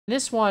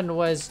This one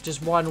was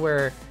just one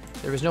where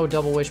there was no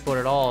double wishbone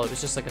at all. It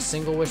was just like a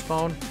single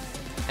wishbone.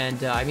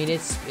 And I mean,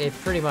 it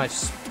pretty much,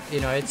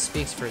 you know, it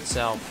speaks for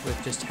itself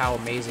with just how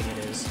amazing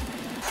it is.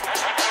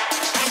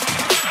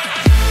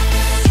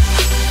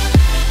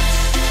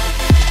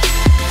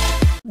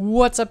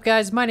 What's up,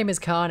 guys? My name is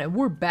Khan, and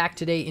we're back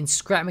today in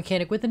Scrap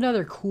Mechanic with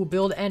another cool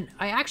build. And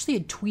I actually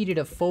had tweeted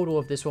a photo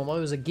of this one. Well,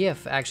 it was a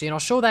GIF, actually, and I'll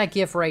show that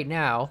GIF right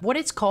now. What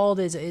it's called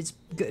is, it's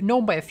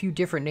known by a few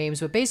different names,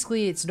 but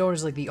basically it's known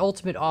as like the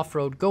ultimate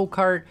off-road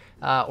go-kart,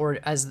 or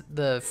as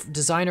the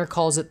designer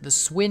calls it, the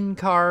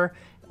Swincar,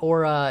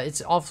 or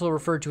it's also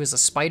referred to as a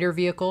spider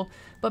vehicle.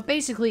 But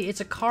basically,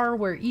 it's a car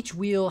where each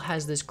wheel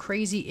has this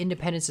crazy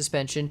independent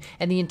suspension,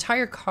 and the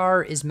entire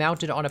car is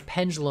mounted on a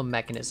pendulum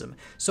mechanism.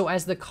 So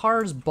as the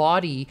car's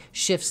body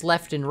shifts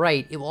left and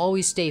right, it will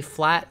always stay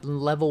flat and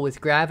level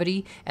with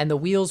gravity, and the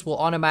wheels will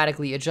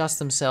automatically adjust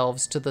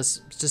themselves to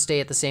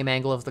stay at the same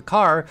angle of the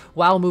car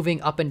while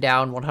moving up and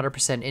down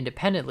 100%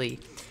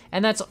 independently.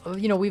 And that's,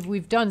 you know,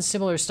 we've done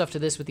similar stuff to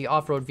this with the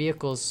off-road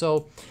vehicles.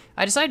 So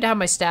I decided to have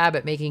my stab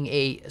at making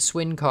a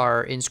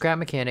Swincar in Scrap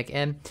Mechanic,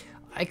 and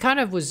I kind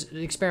of was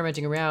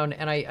experimenting around,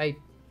 and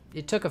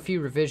it took a few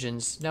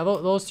revisions. Now,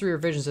 those 3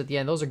 revisions at the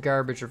end, those are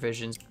garbage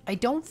revisions. I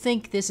don't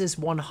think this is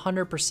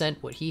 100%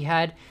 what he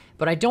had,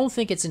 but I don't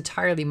think it's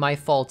entirely my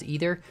fault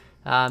either.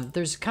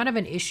 There's kind of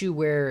an issue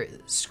where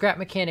Scrap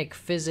Mechanic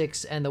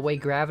physics and the way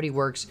gravity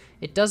works,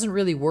 it doesn't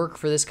really work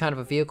for this kind of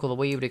a vehicle the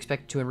way you would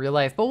expect it to in real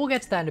life, but we'll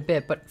get to that in a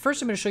bit. But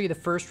first I'm going to show you the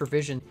first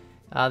revision.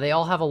 They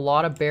all have a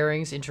lot of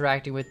bearings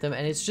interacting with them,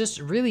 and it's just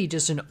really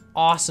just an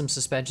awesome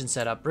suspension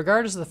setup.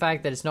 Regardless of the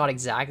fact that it's not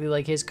exactly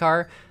like his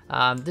car,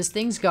 this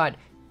thing's got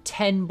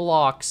 10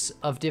 blocks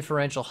of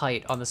differential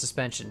height on the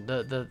suspension,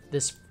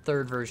 this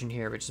third version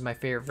here, which is my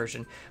favorite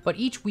version. But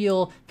each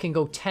wheel can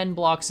go 10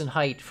 blocks in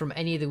height from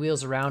any of the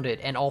wheels around it,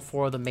 and all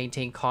 4 of them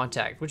maintain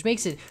contact, which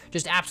makes it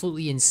just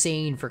absolutely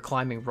insane for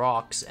climbing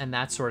rocks and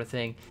that sort of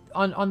thing.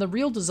 On the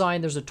real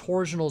design, there's a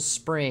torsional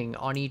spring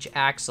on each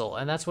axle,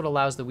 and that's what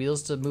allows the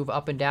wheels to move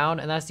up and down,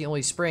 and that's the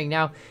only spring.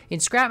 Now,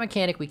 in Scrap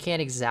Mechanic, we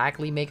can't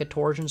exactly make a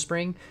torsion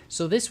spring,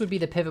 so this would be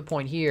the pivot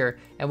point here,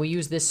 and we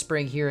use this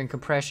spring here in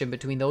compression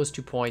between those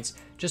 2 points,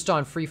 just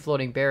on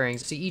free-floating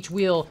bearings. So each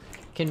wheel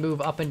can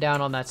move up and down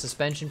on that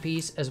suspension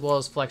piece, as well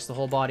as flex the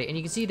whole body. And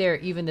you can see there,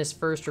 even this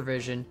first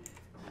revision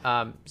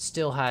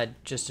still had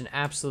just an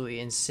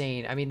absolutely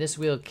insane, I mean, this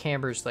wheel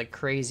cambers like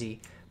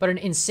crazy, but an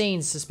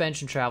insane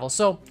suspension travel.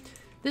 So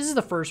this is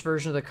the first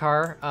version of the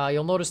car.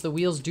 You'll notice the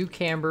wheels do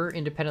camber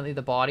independently of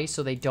the body,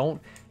 so they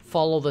don't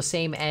follow the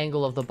same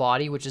angle of the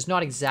body, which is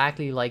not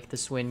exactly like the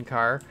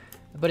Swincar.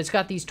 But it's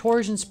got these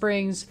torsion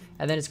springs,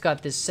 and then it's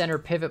got this center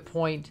pivot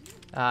point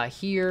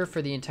here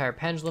for the entire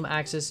pendulum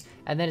axis,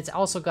 and then it's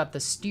also got the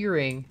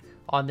steering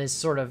on this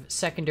sort of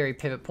secondary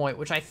pivot point,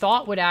 which I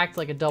thought would act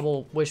like a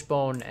double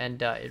wishbone,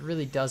 and it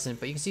really doesn't.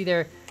 But you can see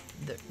there,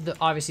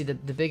 obviously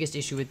the biggest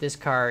issue with this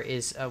car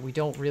is we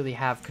don't really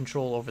have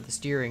control over the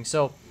steering.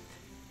 So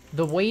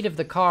the weight of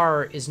the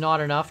car is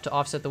not enough to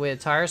offset the weight of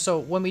the tire. So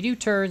when we do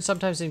turn,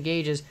 sometimes it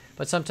engages,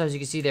 but sometimes you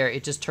can see there,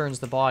 it just turns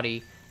the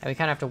body, and we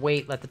kind of have to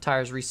wait, let the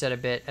tires reset a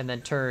bit, and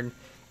then turn.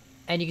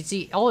 And you can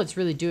see all it's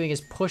really doing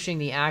is pushing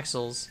the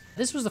axles.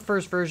 This was the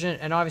first version,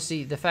 and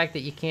obviously the fact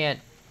that you can't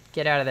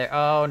get out of there.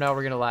 Oh no,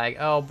 we're gonna lag.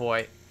 Oh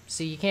boy.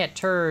 See, you can't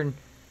turn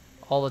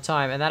all the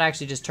time, and that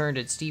actually just turned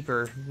it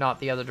steeper, not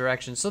the other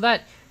direction. So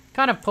that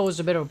kind of posed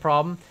a bit of a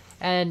problem,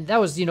 and that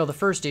was, you know, the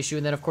first issue.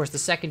 And then of course the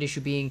second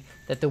issue being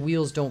that the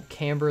wheels don't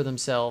camber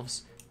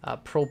themselves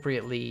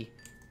appropriately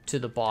to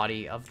the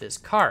body of this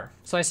car.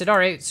 So I said, all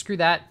right, screw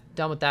that,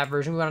 done with that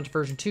version. We went on to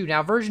version 2.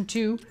 Now version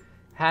 2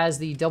 has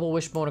the double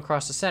wishbone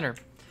across the center.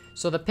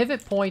 So the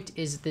pivot point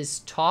is this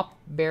top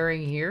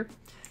bearing here.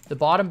 The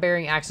bottom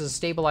bearing acts as a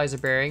stabilizer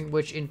bearing,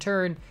 which in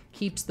turn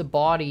keeps the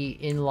body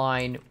in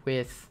line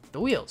with the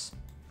wheels.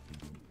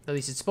 At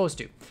least it's supposed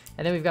to.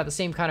 And then we've got the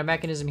same kind of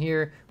mechanism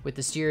here with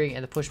the steering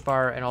and the push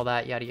bar and all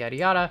that, yada, yada,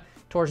 yada.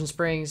 Torsion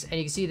springs, and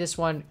you can see this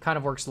one kind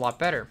of works a lot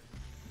better.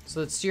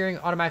 So the steering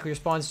automatically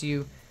responds to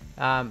you,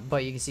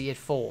 but you can see it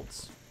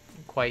folds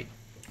quite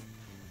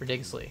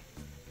ridiculously.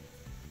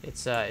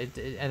 It's and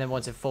then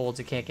once it folds,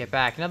 it can't get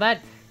back. Now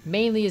that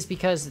mainly is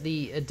because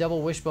the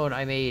double wishbone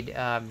I made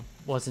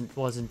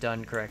wasn't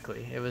done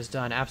correctly. It was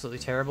done absolutely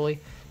terribly.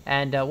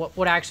 And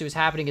what actually was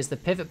happening is the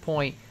pivot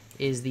point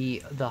is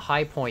the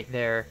high point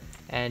there,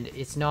 and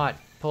it's not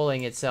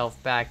pulling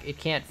itself back. It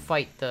can't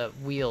fight the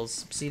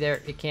wheels. See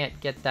there? It can't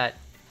get that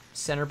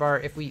center bar.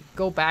 If we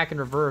go back and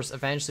reverse,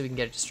 eventually we can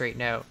get it to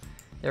straighten out.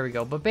 There we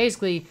go. But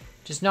basically,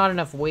 just not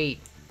enough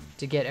weight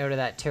to get out of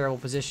that terrible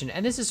position.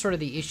 And this is sort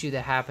of the issue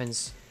that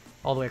happens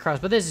all the way across.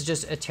 But this is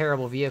just a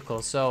terrible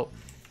vehicle, so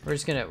we're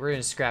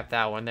gonna scrap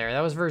that one there. That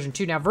was version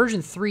 2. Now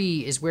version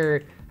 3 is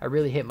where I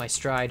really hit my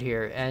stride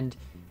here, and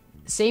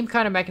same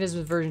kind of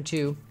mechanism as version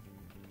 2,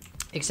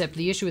 except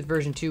the issue with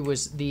version 2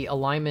 was the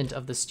alignment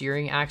of the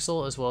steering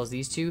axle as well as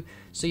these two.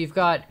 So you've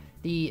got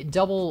the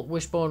double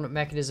wishbone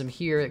mechanism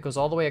here, it goes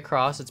all the way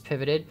across, it's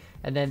pivoted,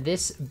 and then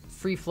this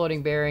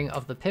free-floating bearing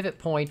of the pivot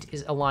point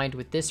is aligned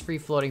with this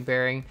free-floating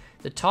bearing.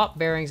 The top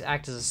bearings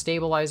act as a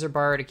stabilizer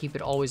bar to keep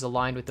it always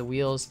aligned with the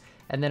wheels,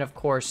 and then of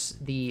course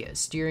the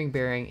steering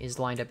bearing is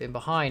lined up in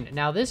behind.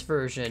 Now this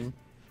version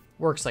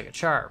works like a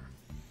charm.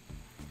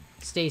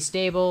 Stays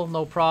stable,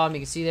 no problem.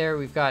 You can see there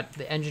we've got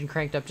the engine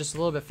cranked up just a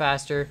little bit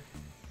faster.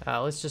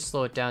 Let's just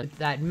slow it down.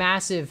 That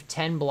massive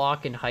 10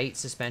 block in height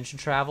suspension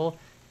travel,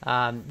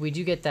 we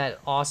do get that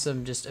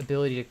awesome just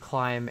ability to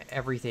climb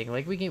everything.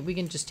 Like we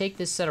can just take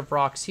this set of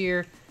rocks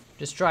here,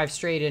 just drive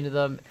straight into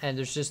them, and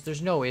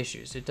there's no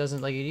issues. It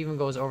doesn't, like, it even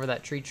goes over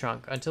that tree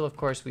trunk until of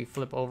course we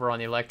flip over on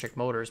the electric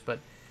motors, but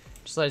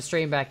just let it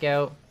straighten back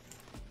out.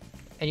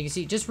 And you can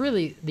see just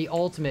really the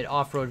ultimate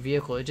off-road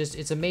vehicle.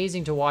 It's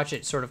amazing to watch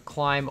it sort of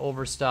climb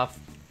over stuff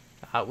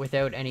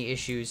without any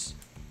issues,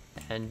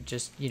 and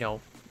just, you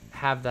know,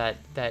 have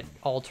that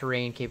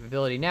all-terrain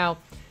capability. Now,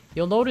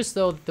 you'll notice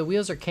though that the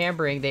wheels are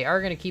cambering. They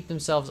are going to keep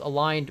themselves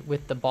aligned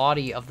with the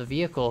body of the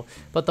vehicle,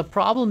 but the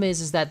problem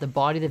is that the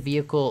body of the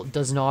vehicle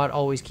does not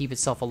always keep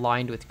itself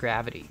aligned with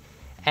gravity.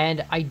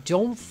 And I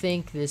don't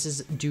think this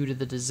is due to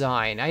the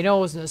design. I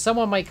know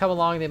someone might come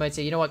along and they might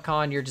say, you know what,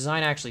 Con, your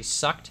design actually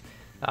sucked.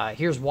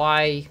 Here's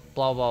why,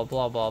 blah, blah,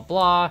 blah, blah,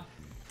 blah.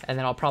 And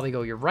then I'll probably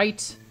go, you're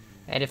right.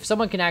 And if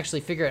someone can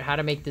actually figure out how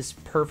to make this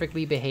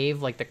perfectly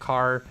behave like the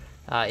car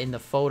in the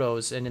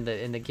photos and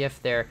in the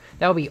GIF there,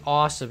 that would be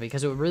awesome,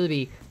 because it would really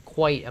be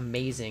quite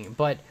amazing.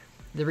 But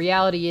the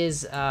reality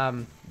is,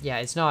 yeah,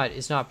 it's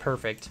not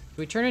perfect.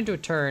 We turn into a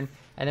turn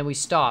and then we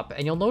stop,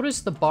 and you'll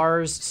notice the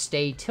bars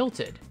stay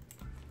tilted.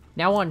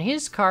 Now on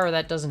his car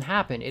that doesn't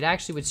happen. It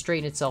actually would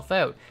straighten itself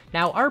out.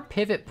 Now our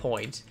pivot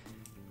point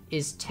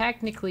is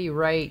technically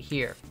right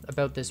here,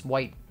 about this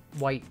white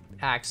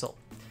axle.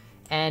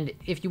 And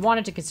if you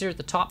wanted to consider it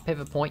the top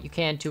pivot point, you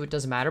can too, it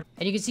doesn't matter.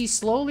 And you can see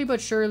slowly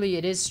but surely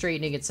it is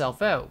straightening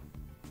itself out.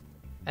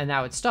 And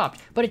now it's stopped.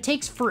 But it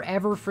takes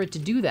forever for it to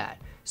do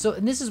that. So,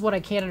 and this is what I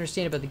can't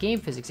understand about the game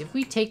physics. If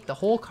we take the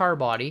whole car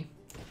body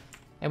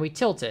and we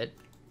tilt it,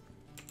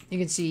 you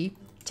can see,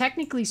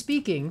 technically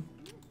speaking,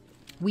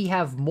 we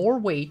have more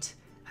weight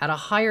at a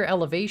higher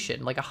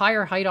elevation, like a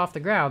higher height off the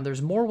ground.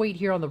 There's more weight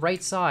here on the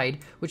right side,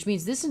 which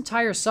means this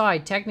entire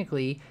side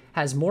technically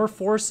has more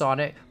force on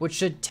it, which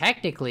should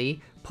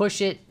technically push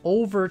it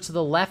over to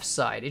the left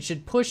side. It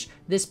should push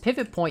this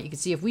pivot point. You can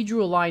see if we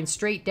drew a line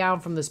straight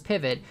down from this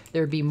pivot,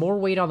 there would be more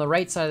weight on the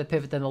right side of the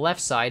pivot than the left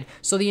side.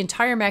 So the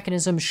entire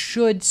mechanism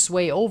should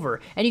sway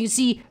over. And you can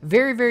see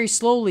very, very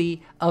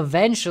slowly,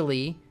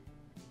 eventually,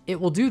 it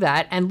will do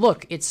that, and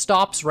look, it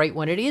stops right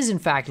when it is in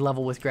fact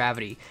level with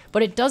gravity.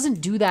 But it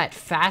doesn't do that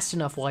fast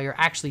enough while you're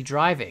actually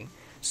driving.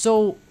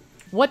 So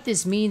what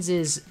this means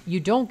is you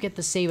don't get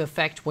the same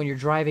effect when you're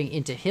driving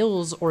into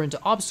hills or into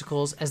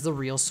obstacles as the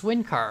real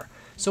Swincar.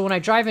 So when I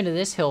drive into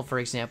this hill, for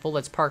example,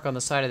 let's park on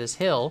the side of this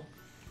hill,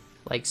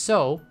 like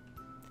so,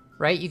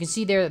 right? You can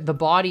see there the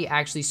body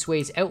actually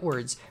sways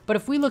outwards. But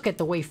if we look at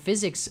the way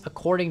physics,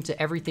 according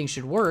to everything,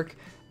 should work,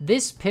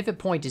 this pivot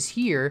point is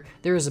here.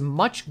 There is a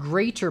much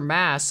greater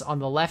mass on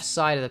the left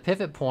side of the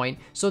pivot point,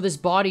 so this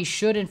body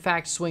should in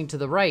fact swing to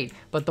the right,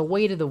 but the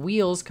weight of the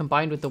wheels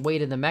combined with the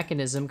weight of the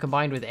mechanism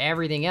combined with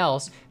everything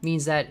else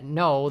means that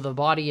no, the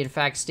body in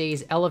fact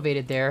stays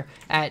elevated there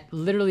at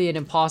literally an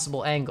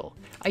impossible angle.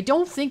 I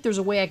don't think there's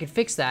a way I could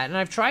fix that, and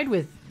I've tried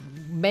with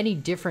many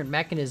different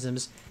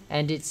mechanisms,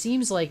 and it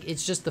seems like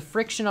it's just the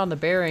friction on the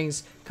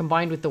bearings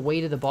combined with the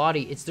weight of the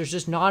body. There's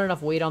just not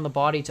enough weight on the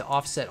body to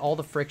offset all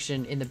the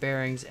friction in the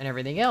bearings and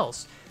everything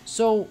else.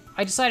 So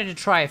I decided to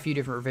try a few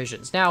different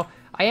revisions. Now,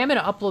 I am going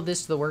to upload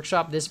this to the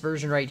workshop, this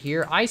version right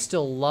here. I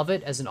still love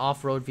it as an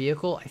off-road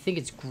vehicle. I think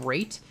it's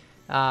great.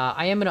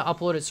 I am going to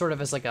upload it sort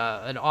of as like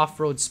an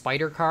off-road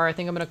spider car, I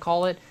think I'm going to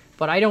call it.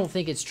 But I don't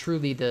think it's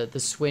truly the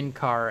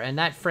Swincar. And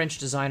that French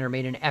designer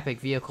made an epic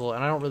vehicle,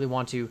 and I don't really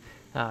want to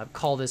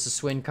call this a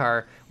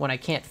Swincar when I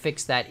can't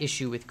fix that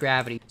issue with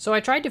gravity. So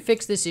I tried to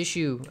fix this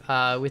issue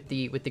with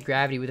the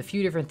gravity with a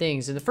few different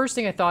things. And the first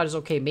thing I thought is,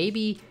 okay,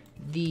 maybe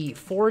the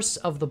force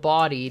of the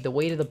body, the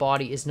weight of the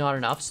body is not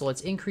enough. So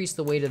let's increase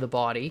the weight of the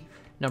body.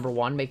 Number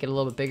one, make it a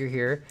little bit bigger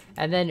here.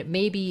 And then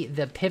maybe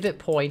the pivot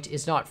point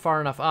is not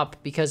far enough up,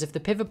 because if the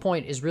pivot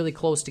point is really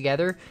close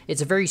together,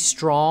 it's a very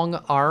strong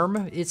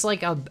arm. It's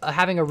like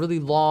having a really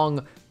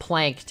long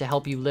plank to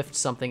help you lift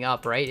something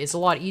up, right? It's a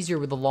lot easier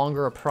with a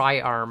longer pry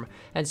arm.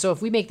 And so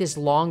if we make this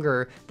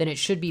longer, then it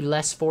should be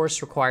less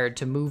force required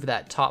to move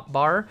that top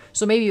bar.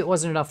 So maybe it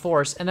wasn't enough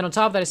force. And then on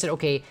top of that, I said,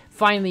 okay,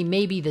 finally,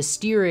 maybe the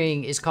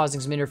steering is causing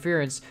some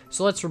interference.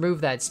 So let's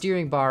remove that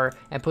steering bar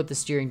and put the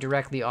steering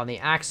directly on the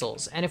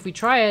axles. And if we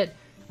try it,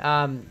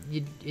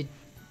 it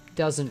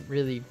doesn't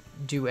really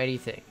do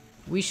anything.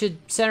 We should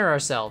center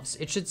ourselves.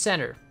 It should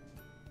center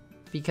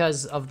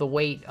because of the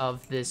weight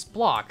of this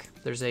block.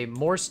 There's a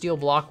more steel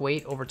block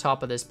weight over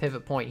top of this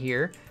pivot point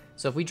here.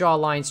 So if we draw a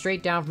line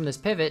straight down from this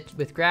pivot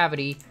with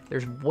gravity,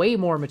 there's way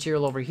more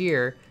material over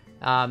here.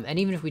 And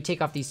even if we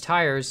take off these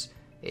tires,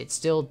 it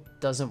still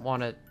doesn't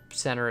want to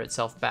center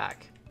itself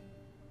back.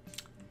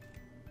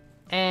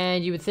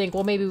 And you would think,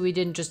 well, maybe we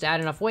didn't just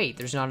add enough weight.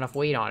 There's not enough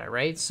weight on it,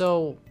 right?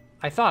 So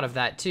I thought of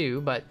that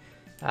too, but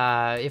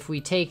if we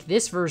take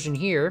this version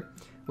here,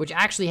 which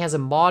actually has a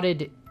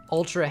modded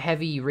ultra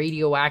heavy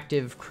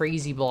radioactive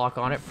crazy block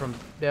on it from,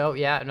 oh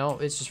yeah, no,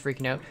 it's just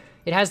freaking out.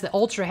 It has the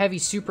ultra heavy,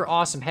 super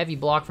awesome heavy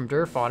block from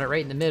Durf on it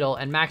right in the middle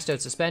and maxed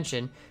out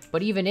suspension,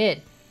 but even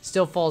it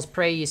still falls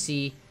prey, you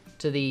see,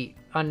 to the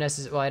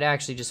unnecessary, well, it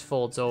actually just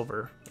folds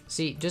over.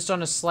 See, just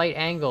on a slight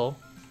angle,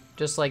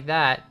 just like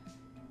that,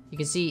 you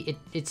can see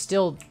it's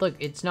still, look,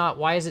 it's not,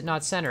 why is it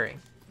not centering?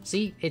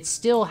 See, it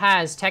still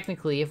has,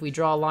 technically, if we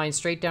draw a line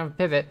straight down the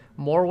pivot,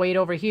 more weight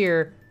over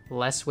here,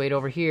 less weight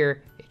over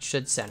here, it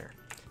should center.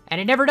 And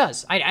it never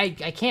does. I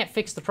can't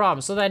fix the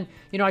problem. So then,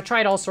 you know, I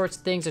tried all sorts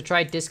of things. I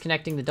tried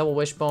disconnecting the double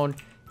wishbone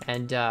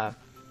and,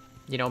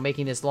 you know,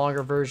 making this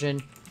longer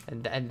version,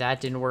 and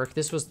that didn't work.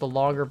 This was the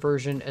longer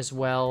version as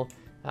well.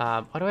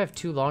 Why do I have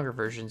two longer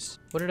versions?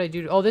 What did I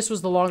do? Oh, this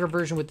was the longer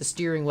version with the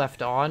steering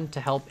left on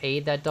to help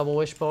aid that double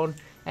wishbone.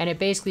 And it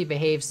basically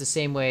behaves the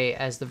same way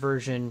as the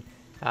version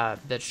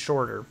that's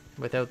shorter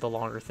without the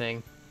longer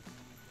thing.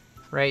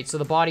 Right, so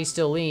the body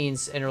still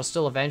leans and it'll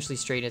still eventually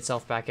straighten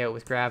itself back out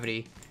with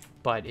gravity,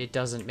 but it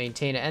doesn't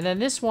maintain it. And then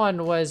this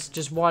one was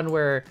just one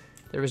where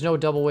there was no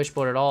double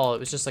wishbone at all. It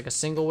was just like a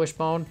single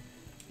wishbone.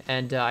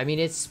 And I mean,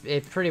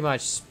 it pretty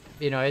much,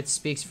 you know, it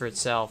speaks for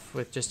itself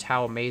with just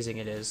how amazing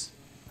it is.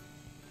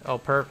 Oh,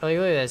 perfect. Like,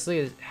 look at this. Look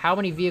at this. How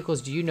many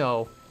vehicles do you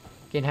know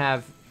can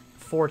have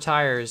 4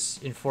 tires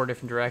in 4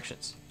 different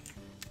directions?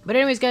 But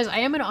anyways, guys, I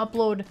am going to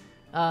upload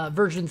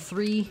version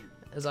 3,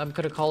 as I'm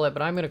going to call it,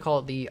 but I'm going to call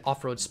it the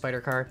off-road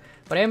spider car.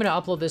 But I am going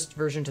to upload this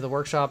version to the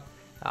workshop.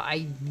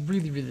 I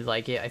really, really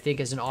like it. I think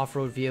as an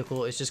off-road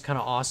vehicle, it's just kind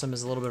of awesome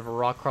as a little bit of a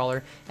rock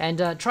crawler.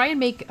 And try and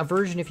make a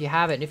version if you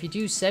have it. And if you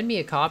do, send me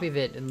a copy of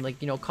it and, like,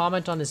 you know,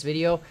 comment on this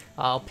video.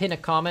 I'll pin a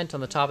comment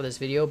on the top of this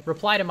video.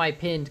 Reply to my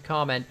pinned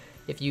comment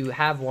if you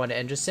have one,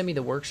 and just send me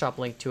the workshop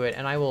link to it,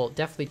 and I will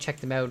definitely check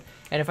them out.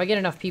 And if I get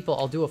enough people,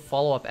 I'll do a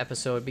follow-up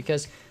episode,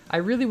 because I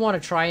really want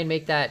to try and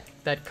make that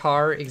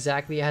car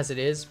exactly as it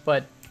is,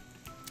 but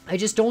I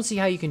just don't see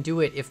how you can do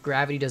it if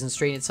gravity doesn't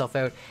straighten itself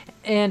out.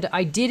 And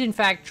I did in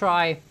fact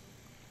try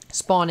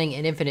spawning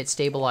an infinite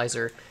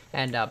stabilizer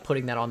and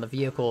putting that on the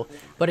vehicle,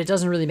 but it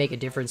doesn't really make a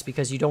difference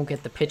because you don't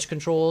get the pitch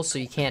control, so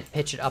you can't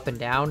pitch it up and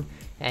down.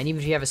 And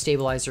even if you have a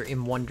stabilizer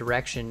in one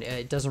direction,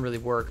 it doesn't really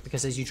work,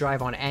 because as you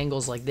drive on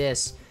angles like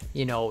this,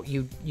 you know,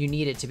 you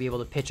need it to be able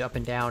to pitch up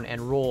and down and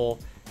roll.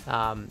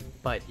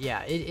 But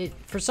yeah,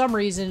 for some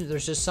reason,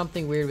 there's just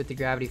something weird with the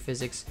gravity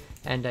physics,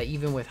 and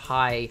even with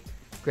high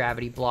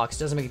gravity blocks, it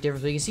doesn't make a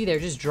difference. But you can see they're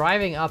just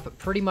driving up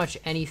pretty much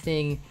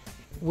anything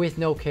with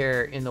no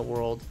care in the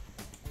world.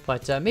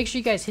 But make sure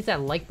you guys hit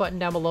that like button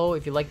down below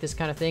if you like this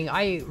kind of thing.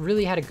 I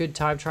really had a good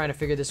time trying to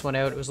figure this one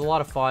out. It was a lot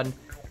of fun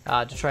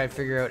to try and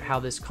figure out how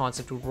this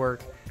concept would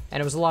work.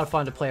 And it was a lot of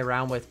fun to play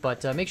around with.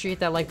 But make sure you hit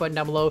that like button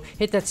down below.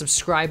 Hit that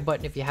subscribe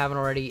button if you haven't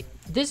already.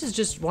 This is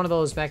just one of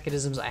those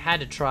mechanisms I had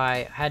to try.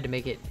 I had to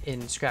make it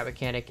in Scrap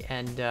Mechanic.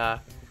 And,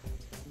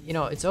 you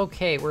know, it's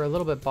okay. We're a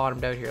little bit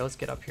bottomed out here. Let's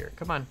get up here.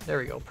 Come on. There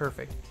we go.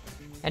 Perfect.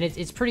 And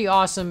it's pretty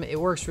awesome. It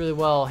works really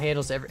well.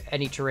 Handles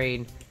any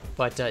terrain.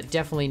 But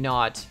definitely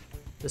not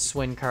the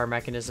Swincar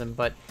mechanism.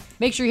 But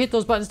make sure you hit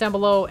those buttons down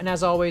below. And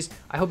as always,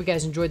 I hope you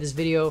guys enjoyed this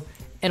video.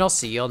 And I'll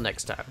see y'all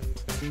next time.